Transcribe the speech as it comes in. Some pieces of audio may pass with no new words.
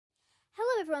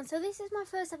everyone, so this is my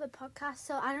first ever podcast,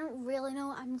 so I don't really know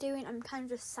what I'm doing. I'm kind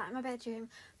of just sat in my bedroom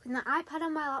with my iPad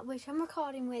on my lap, which I'm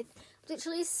recording with.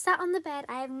 Literally sat on the bed.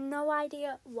 I have no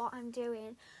idea what I'm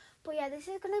doing. But yeah, this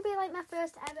is going to be like my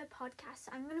first ever podcast.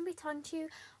 I'm going to be talking to you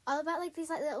all about like these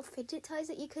like little fidget toys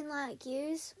that you can like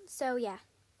use. So yeah.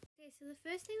 Okay, so the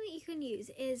first thing that you can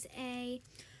use is a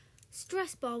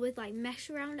stress ball with like mesh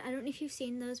around. I don't know if you've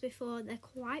seen those before. They're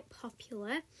quite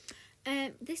popular.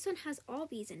 This one has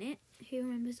Orbeez in it. Who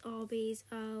remembers Orbeez?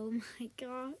 Oh my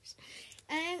gosh.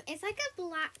 It's like a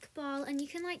black ball and you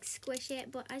can like squish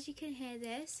it, but as you can hear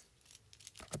this,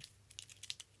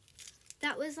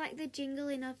 that was like the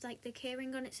jingling of like the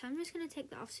keyring on it. So I'm just going to take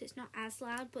that off so it's not as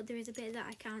loud, but there is a bit that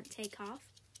I can't take off,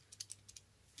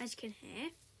 as you can hear.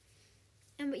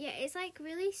 But yeah, it's like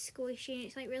really squishy and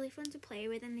it's like really fun to play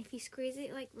with, and if you squeeze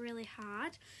it like really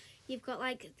hard, you've got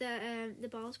like the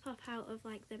balls pop out of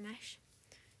like the mesh.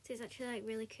 So it's actually like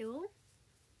really cool.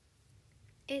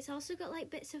 It's also got like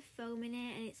bits of foam in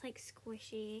it and it's like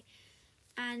squishy.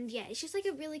 And yeah, it's just like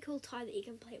a really cool toy that you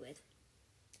can play with.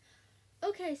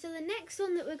 Okay, so the next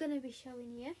one that we're going to be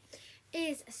showing you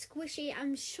is a squishy.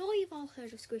 I'm sure you've all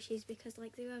heard of squishies because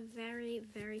like they were very,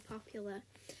 very popular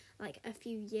like a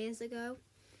few years ago.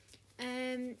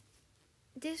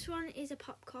 This one is a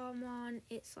popcorn one.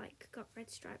 It's like got red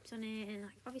stripes on it and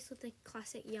like obviously the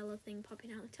classic yellow thing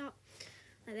popping out the top.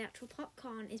 Like the actual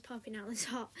popcorn is popping out the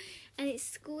top, and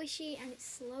it's squishy and it's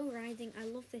slow rising. I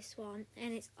love this one,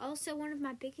 and it's also one of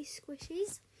my biggest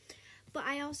squishies. But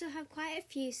I also have quite a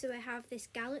few. So I have this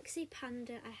Galaxy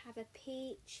Panda. I have a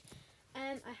Peach.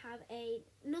 I have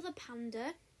another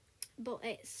Panda, but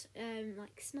it's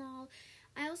like small.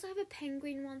 I also have a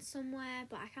penguin one somewhere,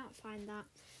 but I can't find that.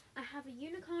 I have a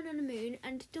unicorn on a moon,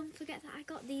 and don't forget that I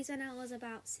got these when I was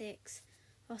about 6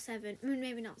 or 7.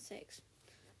 Maybe not 6.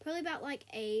 Probably about like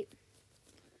 8.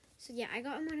 So yeah, I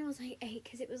got them when I was like 8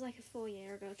 because it was like a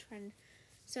 4-year ago trend.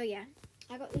 So yeah,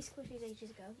 I got these squishies ages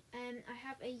ago. I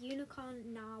have a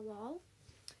unicorn narwhal.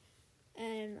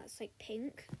 That's like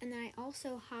pink. And then I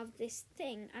also have this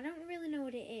thing. I don't really know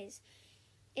what it is.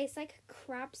 It's like a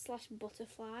crab /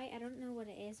 butterfly. I don't know what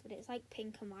it is, but it's like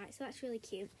pink and white. So that's really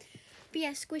cute. But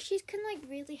yeah, squishies can like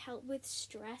really help with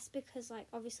stress because like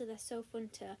obviously they're so fun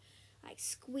to like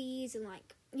squeeze, and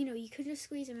like, you know, you could just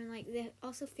squeeze them and like they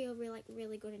also feel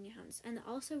really good in your hands, and they're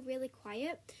also really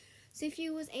quiet. So if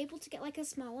you was able to get like a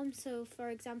small one, so for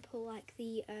example like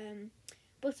the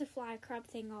butterfly crab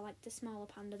thing, or like the smaller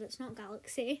panda that's not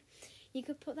Galaxy, you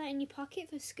could put that in your pocket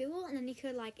for school, and then you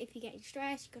could like, if you're getting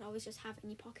stressed, you could always just have it in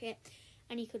your pocket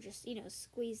and you could just, you know,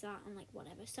 squeeze that and like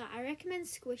whatever. So I recommend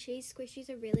squishies.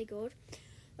 Squishies are really good.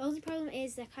 The only problem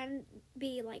is they can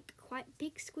be like quite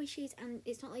big squishies, and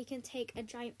it's not like you can take a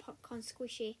giant popcorn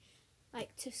squishy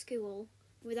like to school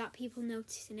without people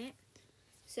noticing it.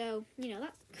 So, you know,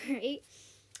 that's great.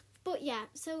 But yeah,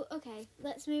 so okay,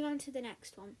 let's move on to the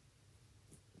next one.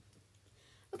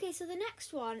 Okay, so the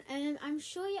next one, I'm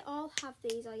sure you all have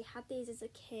these, or you had these as a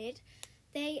kid.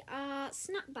 They are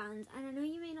snap bands, and I know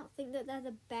you may not think that they're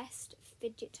the best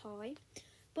fidget toy,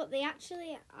 but they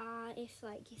actually are if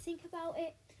like you think about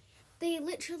it. They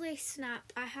literally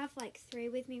snap. I have like 3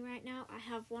 with me right now. I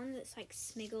have one that's like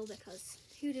Smiggle, because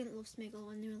who didn't love Smiggle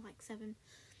when they were like 7?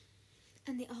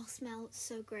 And they all smell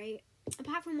so great.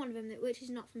 Apart from one of them, which is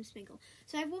not from Smiggle.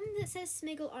 So I have one that says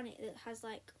Smiggle on it that has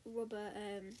like rubber,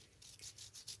 I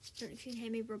don't know if you can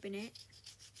hear me rubbing it.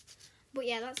 But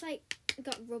yeah, that's like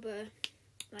got rubber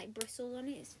like bristles on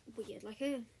it. It's weird, like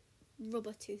a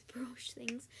rubber toothbrush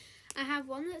things. I have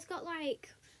one that's got like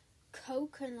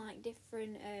Coke and like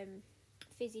different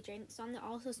fizzy drinks on that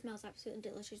also smells absolutely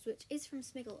delicious, which is from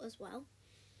Smiggle as well.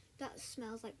 That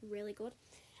smells like really good.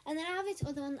 And then I have this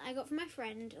other one that I got from my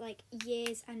friend like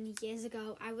years and years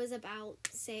ago. I was about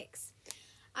 6.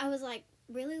 I was like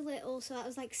really little, so that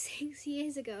was like 6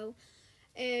 years ago.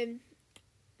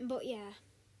 But yeah,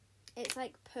 it's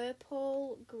like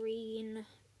purple, green,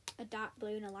 a dark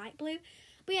blue and a light blue.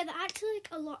 But yeah, they're actually like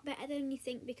a lot better than you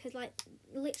think, because like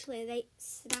literally they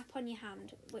snap on your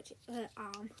hand, which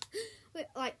arm,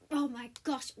 like, oh my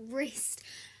gosh, wrist.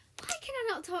 Why can I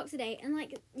not talk today? And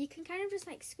like you can kind of just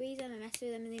like squeeze them and mess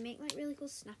with them, and they make like really cool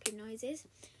snapping noises.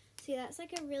 So yeah, that's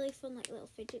like a really fun like little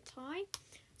fidget toy.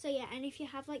 So yeah, and if you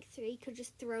have like 3, you could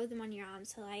just throw them on your arm.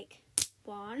 So like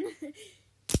 1,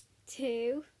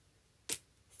 2,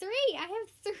 3. I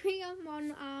have 3 on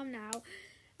one arm now.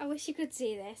 I wish you could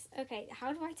see this. Okay,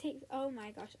 how do I take... Oh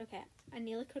my gosh, okay. I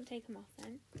nearly couldn't take them off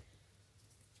then.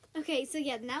 Okay, so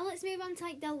yeah, now let's move on to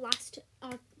like the last,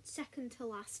 or second to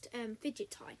last,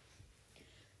 fidget toy.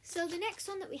 So the next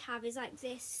one that we have is like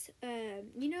this,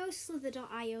 you know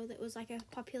Slither.io, that was like a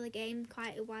popular game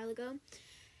quite a while ago.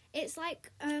 It's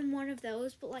like one of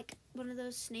those, but like one of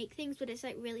those snake things, but it's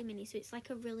like really mini, so it's like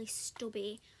a really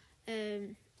stubby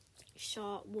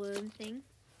short worm thing.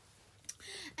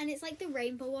 And it's like the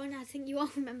rainbow one. I think you all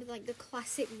remember like the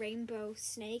classic rainbow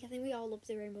snake. I think we all love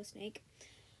the rainbow snake.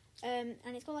 And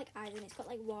it's got like eyes and it's got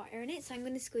like water in it, so I'm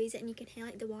going to squeeze it and you can hear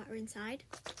like the water inside.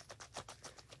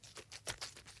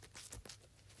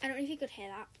 I don't know if you could hear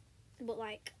that, but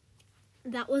like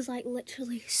that was like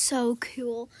literally so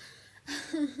cool.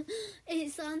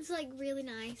 It sounds like really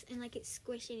nice and like it's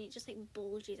squishy and it just like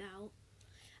bulges out.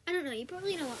 I don't know, you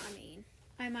probably know what I mean.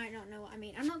 I might not know what I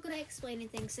mean. I'm not good at explaining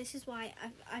things. This is why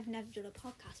I've never done a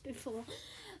podcast before.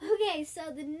 Okay,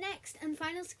 so the next and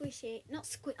final squishy,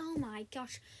 oh my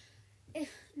gosh,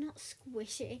 not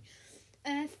squishy.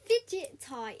 Fidget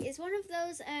toy is one of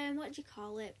those, what do you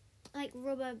call it? Like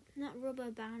not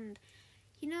rubber band.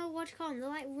 You know what do you call them? They're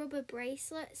like rubber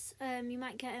bracelets. You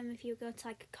might get them if you go to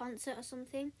like a concert or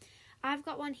something. I've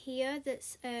got one here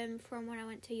that's from when I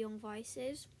went to Young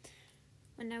Voices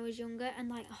when I was younger, and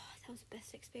like, oh, that was the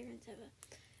best experience ever.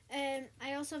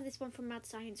 I also have this one from Mad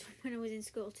Science from when I was in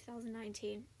school,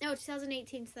 2018,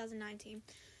 2019.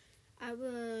 I don't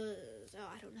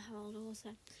know how old I was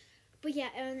then. But yeah,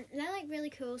 they're like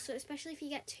really cool, so especially if you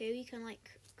get two, you can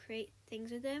like create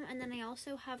things with them. And then I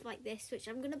also have like this, which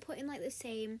I'm going to put in like the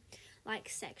same like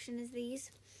section as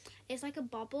these. It's like a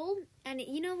bobble, and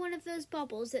you know one of those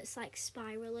bobbles that's like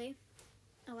spirally,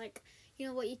 or like, you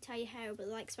know what you tie your hair but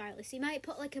like spirally, so you might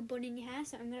put like a bun in your hair,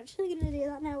 so I'm actually going to do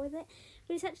that now with it.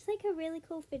 But it's actually like a really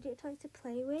cool fidget toy to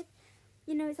play with.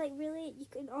 You know, it's like really, you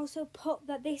can also put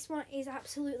that, this one is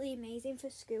absolutely amazing for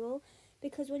school,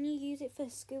 because when you use it for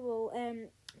school,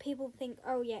 people think,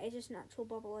 oh yeah, it's just an actual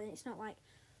bobble, and it's not like,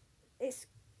 it's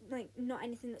like not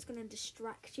anything that's going to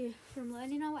distract you from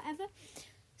learning or whatever.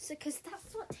 So, because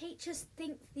that's what teachers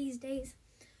think these days.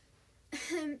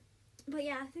 But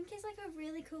yeah, I think it's like a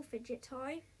really cool fidget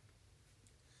toy.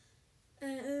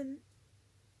 I'm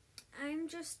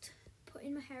just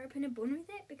putting my hair up in a bun with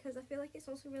it because I feel like it's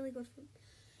also really good for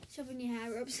shoving your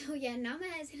hair up. So yeah, now my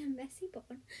hair's in a messy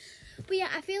bun. But yeah,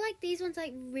 I feel like these ones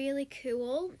like really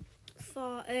cool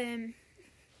for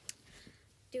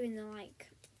doing the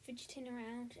like fidgeting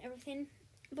around everything.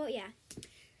 But yeah,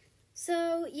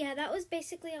 so yeah, that was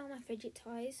basically all my fidget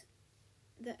toys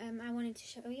that I wanted to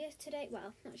show you today.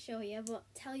 Well, not show you, but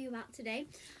tell you about today.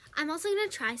 I'm also going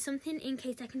to try something in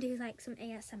case I can do like some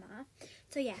ASMR.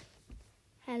 So yeah.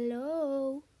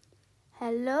 Hello.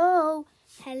 Hello.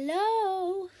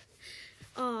 Hello.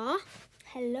 Aw.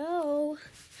 Hello.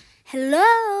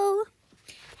 Hello.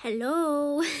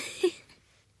 Hello.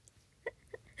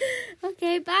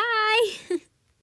 Okay, bye.